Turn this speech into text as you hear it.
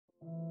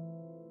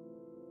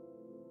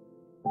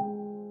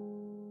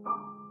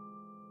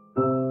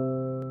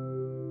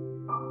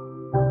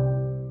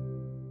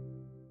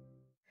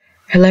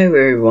Hello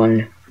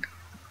everyone.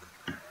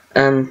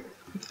 I'm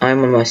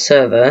on my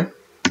server.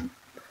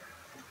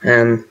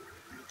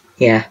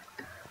 Yeah.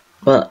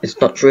 Well,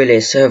 it's not really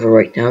a server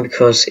right now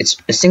because it's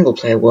a single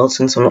player world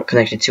since I'm not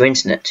connected to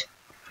internet.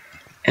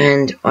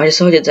 And I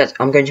decided that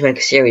I'm going to make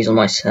a series on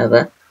my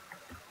server.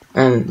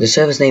 The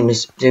server's name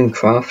is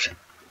DoomCraft.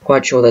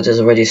 Quite sure that there's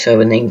already a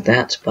server named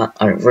that, but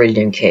I really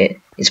don't care.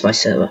 It's my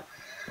server.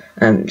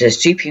 There's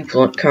two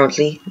people on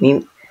currently,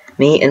 me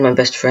and my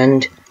best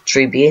friend,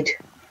 Treebeard.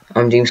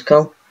 I'm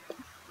DoomSkull.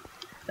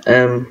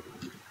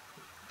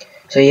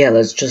 So yeah,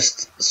 let's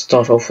just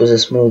start off with a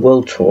small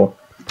world tour.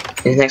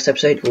 In the next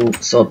episode, we'll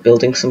start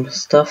building some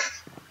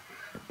stuff.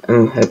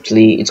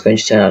 Hopefully it's going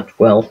to turn out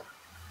well.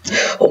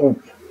 Oh,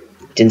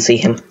 didn't see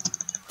him.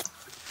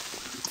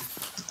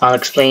 I'll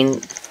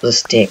explain the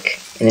stick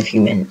in a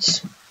few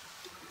minutes.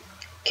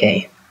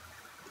 Okay.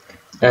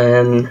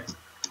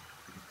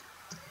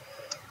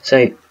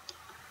 So,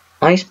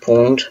 I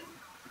spawned.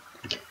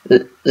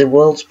 The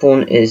world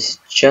spawn is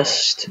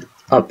just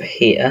up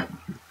here.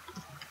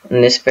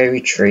 In this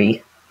very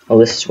tree. Oh,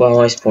 this is where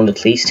I spawned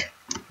at least.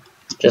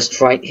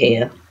 Just right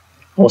here.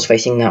 I was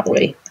facing that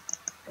way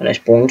when I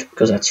spawned,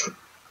 because that's...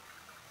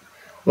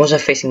 Was I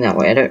facing that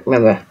way? I don't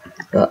remember.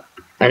 But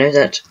I know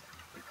that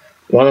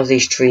one of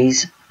these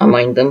trees, I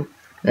mined them.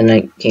 Then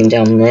I came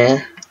down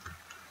there.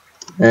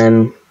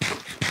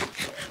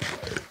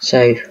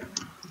 So...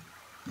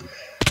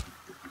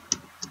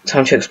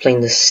 Time to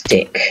explain the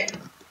stick.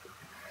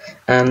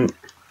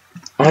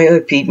 I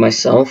OP'd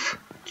myself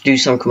to do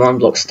some command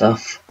block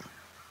stuff.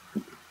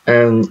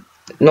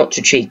 Not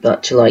to cheat,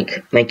 but to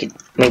like make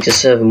the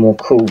server more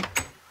cool.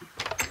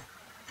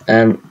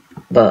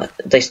 But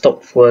they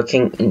stopped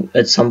working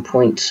at some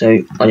point, so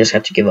I just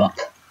had to give up.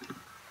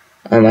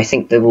 I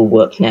think they will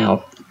work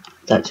now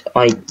that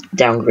I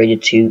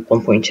downgraded to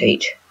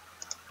 1.8.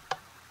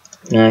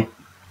 No,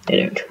 they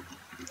don't.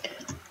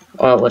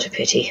 Oh, what a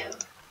pity.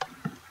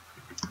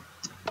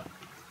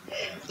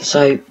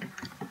 So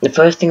the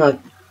first thing I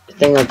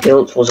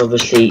built was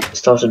obviously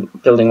started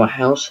building my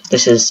house.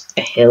 This is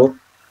a hill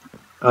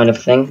kind of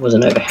thing with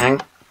an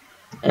overhang.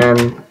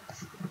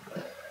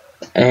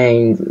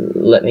 And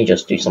let me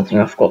just do something.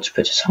 I forgot to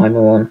put a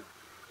timer on.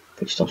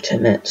 Put it on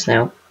 10 minutes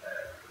now.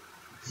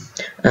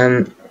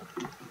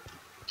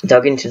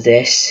 Dug into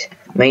this,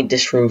 made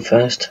this room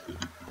first.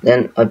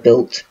 Then I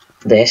built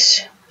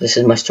this. This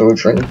is my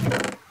storage room.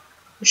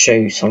 Show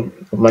you some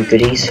of my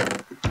goodies.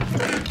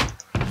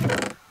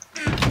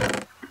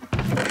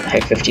 I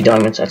have 50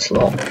 diamonds, that's a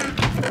lot.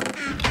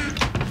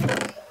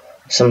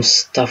 Some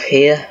stuff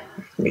here.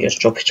 Let me just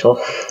drop it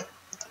off.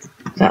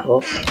 That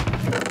off.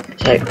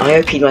 So I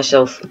OP'd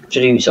myself to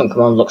do some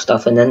command block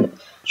stuff, and then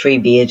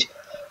Treebeard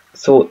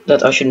thought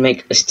that I should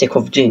make a stick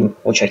of doom,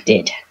 which I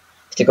did.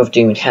 Stick of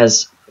doom, it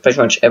has pretty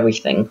much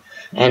everything,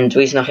 and the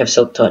reason I have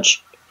silk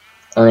touch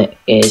on it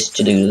is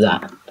to do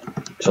that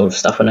sort of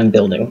stuff when I'm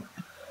building.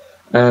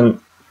 I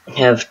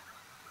have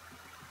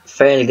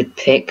fairly good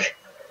pick,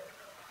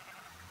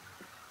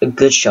 a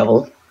good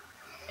shovel,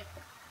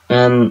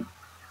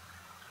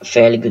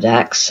 fairly good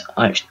axe.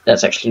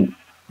 That's actually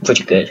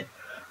pretty good,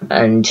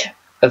 and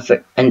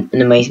an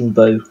amazing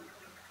bow.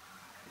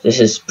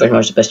 This is pretty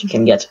much the best you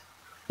can get.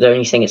 The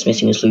only thing it's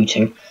missing is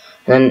looting.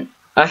 And then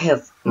I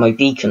have my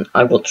beacon.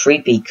 I've got 3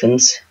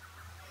 beacons.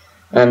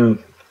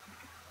 This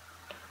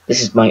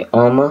is my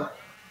armor.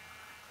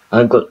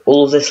 I've got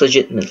all of this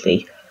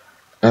legitimately.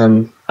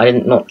 I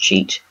did not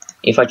cheat.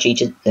 If I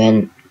cheated,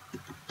 then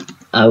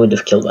I would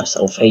have killed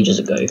myself ages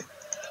ago.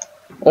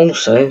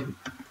 Also,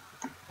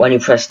 when you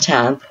press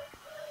tab,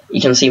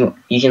 you can see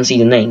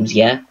the names,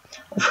 yeah,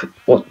 of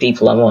what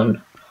people I'm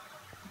on.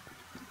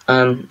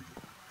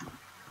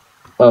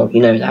 Well,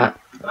 you know that,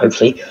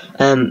 hopefully.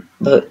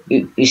 But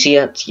you see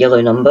that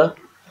yellow number?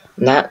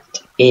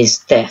 That is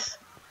death.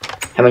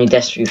 How many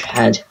deaths you've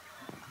had?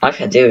 I've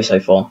had 0 so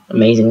far,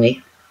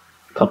 amazingly.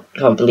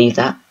 Can't believe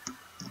that.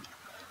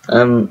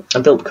 I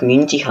built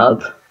community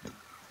hub.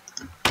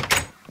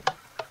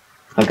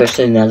 I go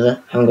to the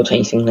nether, haven't got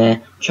anything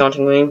there.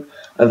 Enchanting room,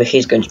 over here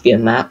is going to be a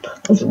map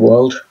of the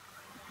world.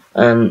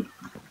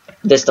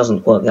 This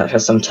doesn't work, that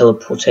has some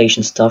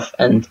teleportation stuff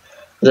and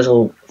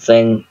little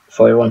thing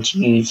for everyone to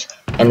use,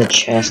 and the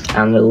chest,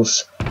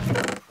 anvils,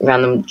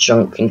 random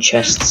junk in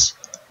chests,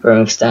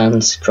 growing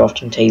stands,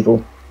 crafting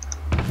table.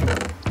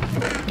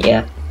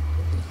 Yeah.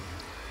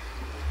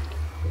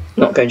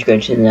 Not going to go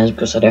into the nether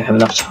because I don't have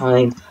enough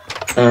time.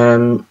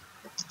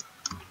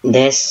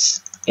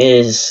 This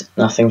is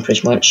nothing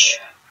pretty much,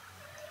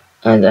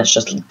 and that's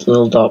just a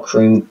little dark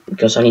room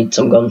because I need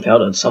some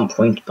gunpowder at some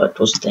point, but it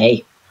was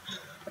day.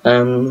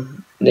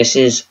 This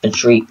is the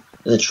tree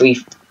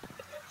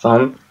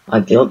farm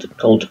I built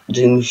called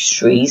Doom's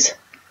Trees.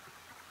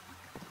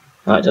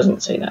 Oh, it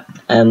doesn't say that.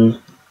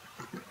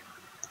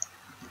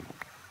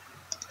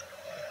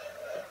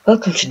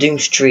 Welcome to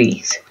Doom's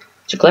Trees.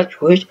 To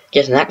collect wood,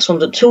 get an axe from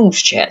the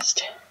tools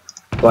chest.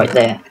 Right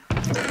there.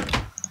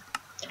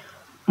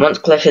 Once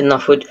collected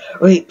enough wood,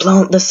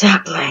 replant the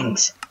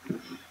saplings.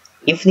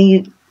 If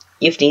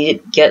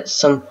needed, get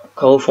some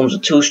charcoal forms a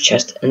tools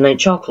chest and make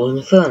charcoal in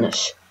the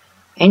furnace.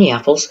 Any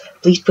apples,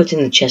 please put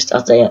in the chest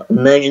as their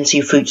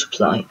emergency food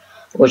supply,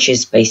 which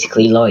is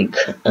basically like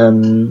a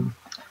noob.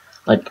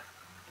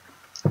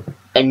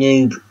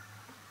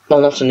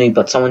 Well, not a noob,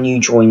 but someone new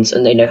joins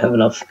and they don't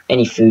have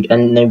any food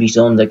and nobody's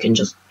on, they can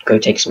just go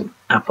take some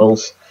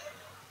apples.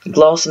 The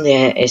glass in the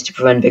air is to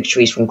prevent big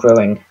trees from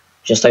growing,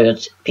 just so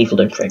that people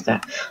don't break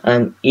that.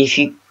 If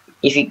you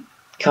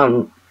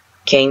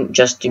came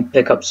just to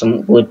pick up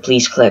some wood,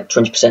 please collect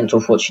 20%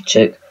 of what you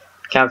took.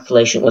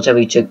 Calculation, whatever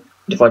you took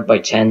divided by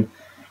 10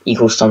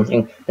 equals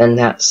something, then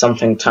that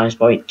something times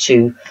by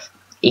 2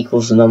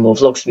 equals the number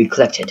of logs to be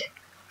collected.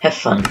 Have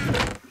fun.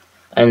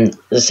 And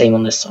the same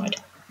on this side.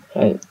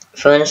 So,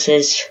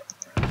 furnaces,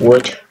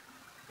 wood.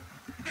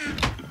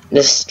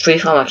 This tree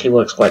farm actually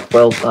works quite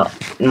well, but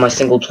in my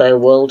single player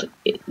world,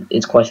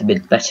 it's quite a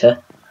bit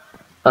better.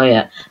 Oh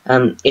yeah,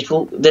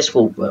 this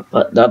will work,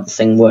 but the other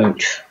thing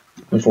won't,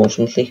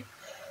 unfortunately.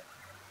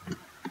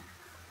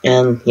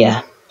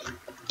 Yeah.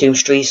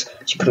 DoomSkull's,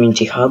 it's a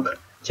community hub,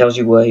 tells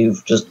you where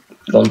you've just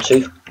gone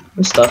to,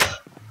 and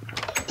stuff.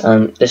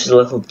 This is a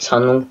little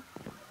tunnel,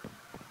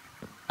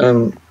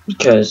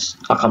 because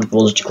I can't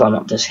bother to climb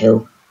up this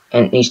hill,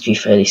 and it needs to be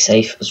fairly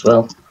safe as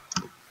well.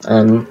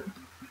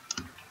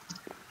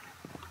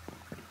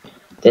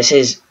 This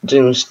is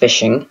Doom's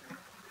Fishing.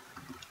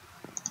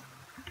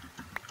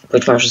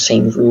 Pretty much the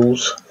same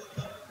rules.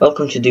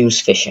 Welcome to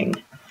Doom's Fishing.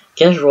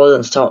 Get a rod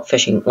and start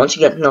fishing. Once you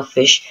get enough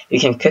fish, you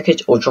can cook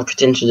it or drop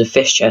it into the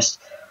fish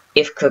chest,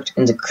 if cooked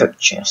in the cook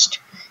chest.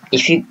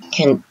 If you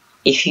can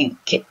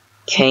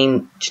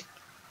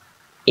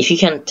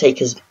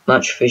take as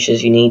much fish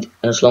as you need,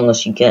 as long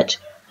as you get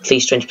at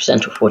least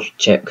 20% of what you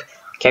took.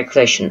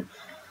 Calculation.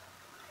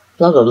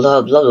 Blah blah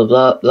blah blah blah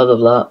blah blah blah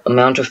blah.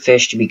 Amount of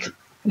fish to be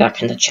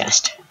back in the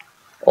chest.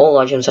 All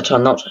items that are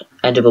not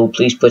edible,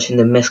 please put in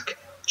the misc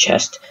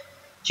chest.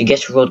 To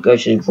get a rod, go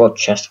to the rod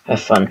chest. Have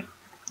fun.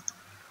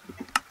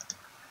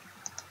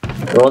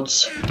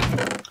 Rods,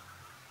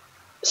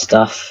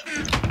 stuff,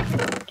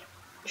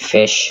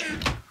 fish,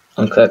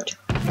 uncooked,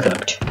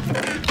 cooked.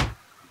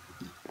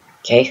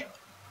 Okay.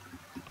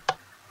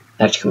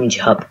 Back to community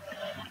hub,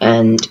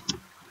 and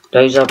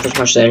those are pretty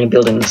much the only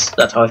buildings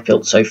that I've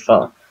built so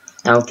far.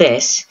 Now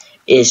this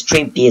is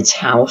Treebeard's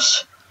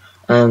house.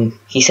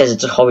 He says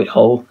it's a hobbit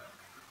hole,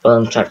 but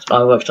in fact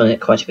I worked on it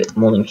quite a bit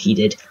more than he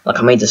did. Like,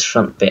 I made this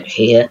front bit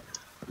here.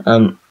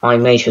 I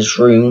made his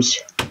rooms,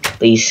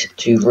 these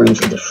 2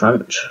 rooms at the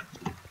front.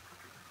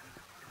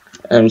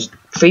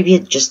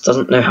 Treebeard just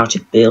doesn't know how to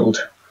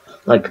build.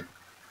 Like,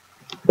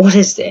 what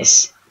is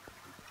this?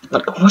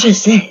 Like, what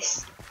is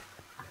this?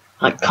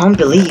 I can't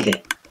believe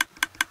it.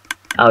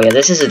 Oh yeah,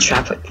 this is a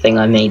trap thing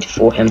I made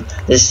for him.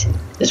 This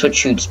would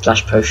shoot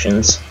splash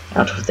potions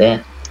out of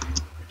there.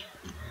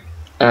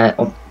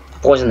 Or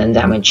poison and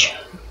damage.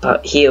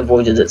 But he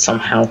avoided it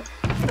somehow.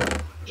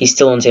 He's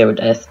still on 0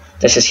 death.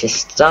 This is his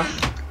stuff.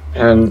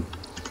 And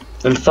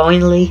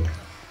finally,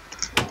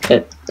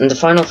 and the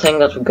final thing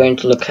that we're going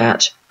to look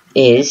at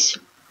is,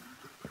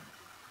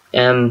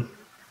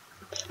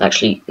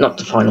 actually, not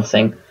the final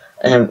thing.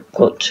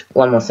 Got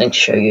one more thing to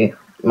show you.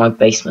 My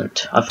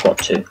basement. I forgot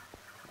to.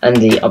 And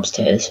the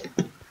upstairs.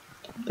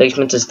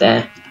 Basement is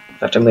there. In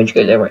fact, I'm going to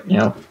go there right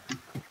now.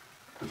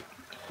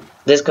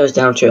 This goes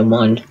down to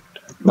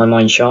my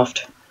mine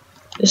shaft.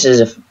 This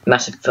is a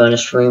massive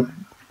furnace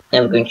room.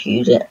 Never going to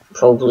use it,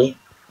 probably.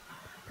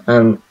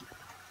 And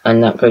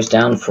that goes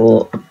down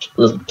for a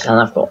little plan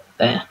I've got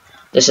there.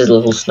 This is a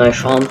little snow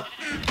farm.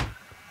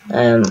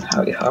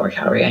 Hurry, hurry,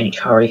 hurry, I need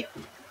to hurry.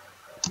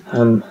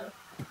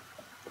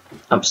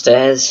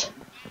 Upstairs.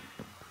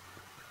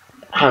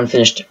 I haven't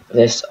finished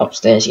this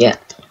upstairs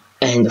yet.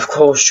 And of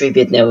course,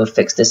 Treebeard never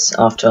fixed this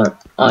after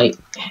I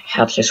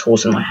had his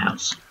horse in my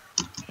house.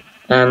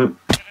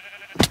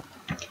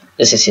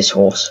 This is his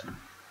horse.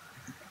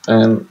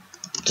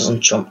 Doesn't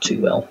jump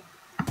too well.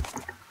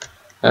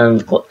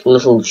 Got a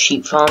little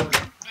sheep farm,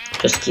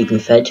 just to keep him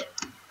fed.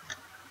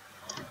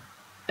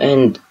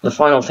 And the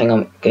final thing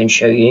I'm going to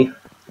show you,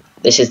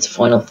 this is the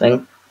final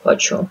thing,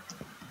 quite sure,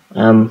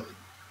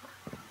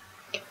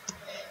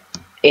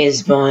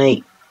 is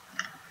my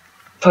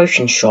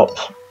potion shop.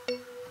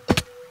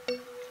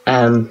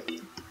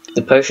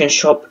 The potion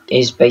shop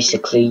is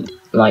basically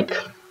like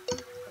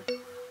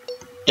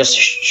just a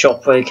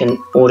shop where you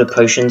can order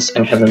potions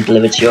and have them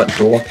delivered to your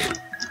door.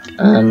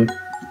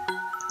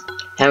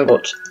 Haven't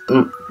got,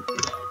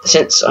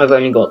 since I've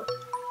only got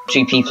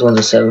 2 people on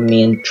the server,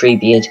 me and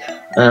Treebeard,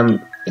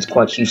 it's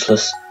quite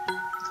useless.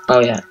 Oh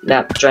yeah,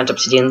 that giant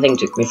obsidian thing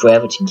took me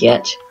forever to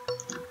get,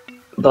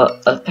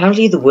 but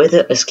apparently the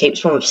wither escapes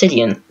from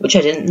obsidian, which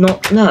I did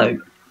not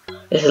know.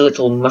 There's a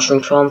little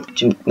mushroom farm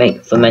to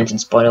make fermented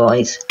spider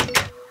eyes,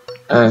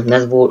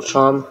 netherwort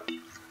farm,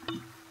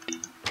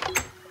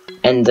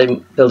 and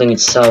the building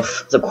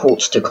itself, the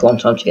quartz, took a long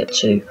time to get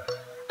to.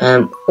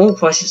 All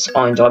prices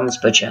are in diamonds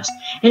per chest.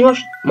 Any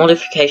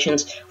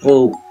modifications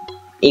will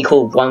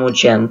equal 1 more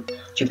gem.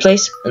 To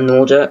place an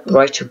order,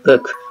 write a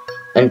book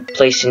and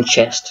place in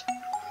chest.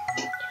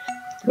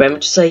 Remember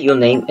to say your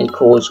name and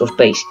cause of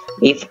base.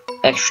 Leave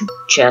extra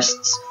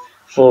chests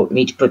for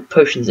me to put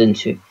potions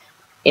into.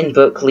 In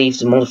book, leave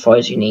the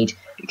modifiers you need.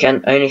 You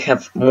can only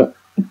have more.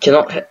 You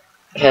cannot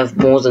have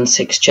more than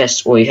 6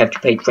 chests, or you have to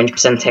pay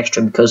 20%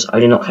 extra because I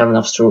do not have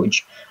enough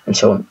storage, and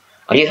so on.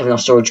 I do have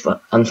enough storage,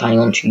 but I'm planning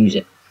on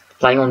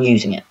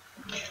using it.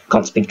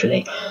 Can't speak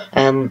today.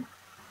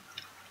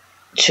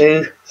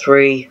 2,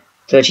 3,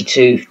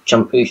 32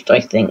 jump boost. I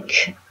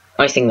think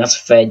that's a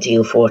fair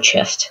deal for a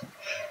chest.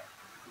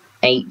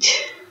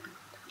 8,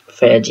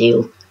 fair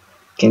deal.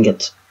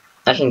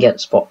 I can get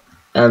spot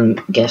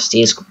guest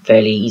ears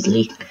fairly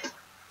easily.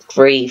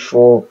 3,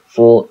 4,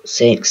 4,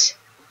 6.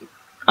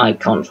 I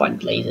can't find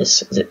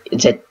blazes.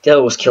 They'll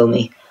always kill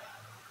me.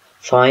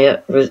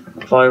 Fire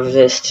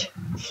resist.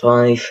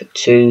 5,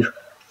 2,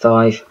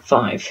 5,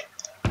 5.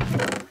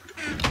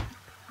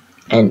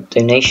 And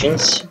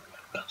donations.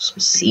 Got some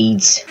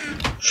seeds.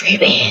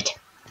 Treebeard.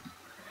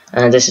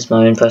 And this is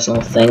my own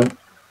personal thing.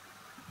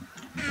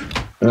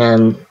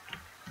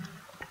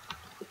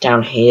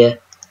 Down here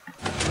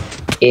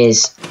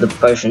is the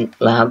potion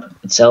lab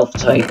itself.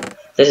 So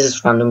this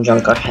is random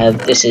junk I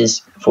have. This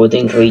is for the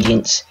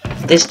ingredients.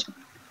 This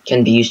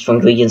can be used for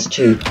ingredients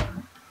too.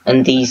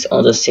 And these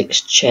are the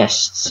 6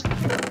 chests.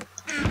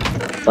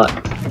 But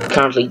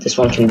currently this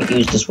one can be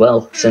used as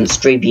well, since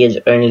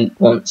Treebeard only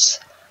wants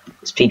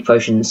speed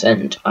potions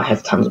and I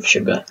have tons of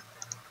sugar.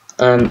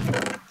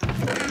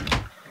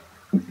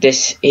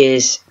 This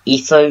is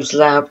Ethos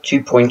Lab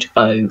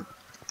 2.0.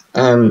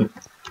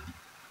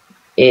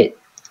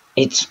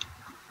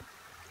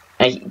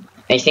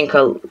 I think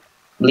I'll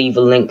leave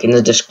a link in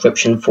the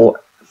description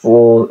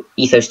for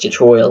Ethos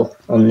tutorial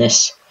on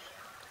this,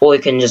 or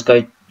you can just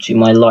go to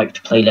my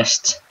liked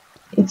playlist.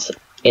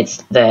 It's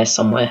there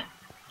somewhere.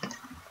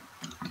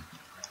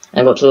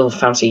 I've got a little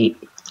fancy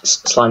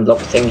slime block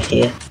thing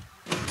here.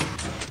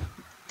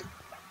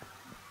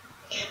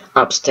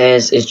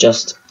 Upstairs is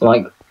just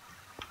like,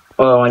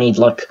 oh, I need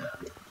like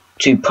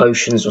 2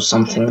 potions or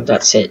something.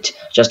 That's it.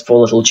 Just for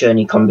a little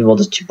journey. Can't be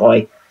bothered to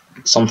buy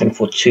something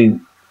for 2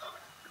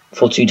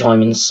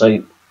 diamonds.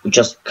 So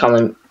just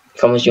come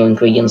with your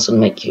ingredients and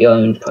make your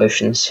own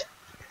potions.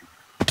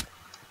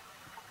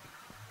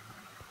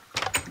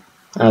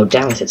 Oh,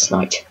 damn it! It's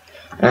night.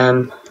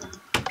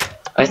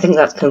 I think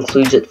that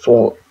concludes it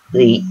for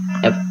the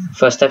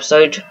first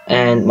episode,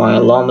 and my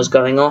alarm is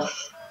going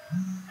off.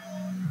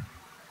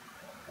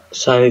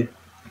 So,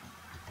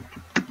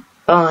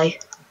 bye.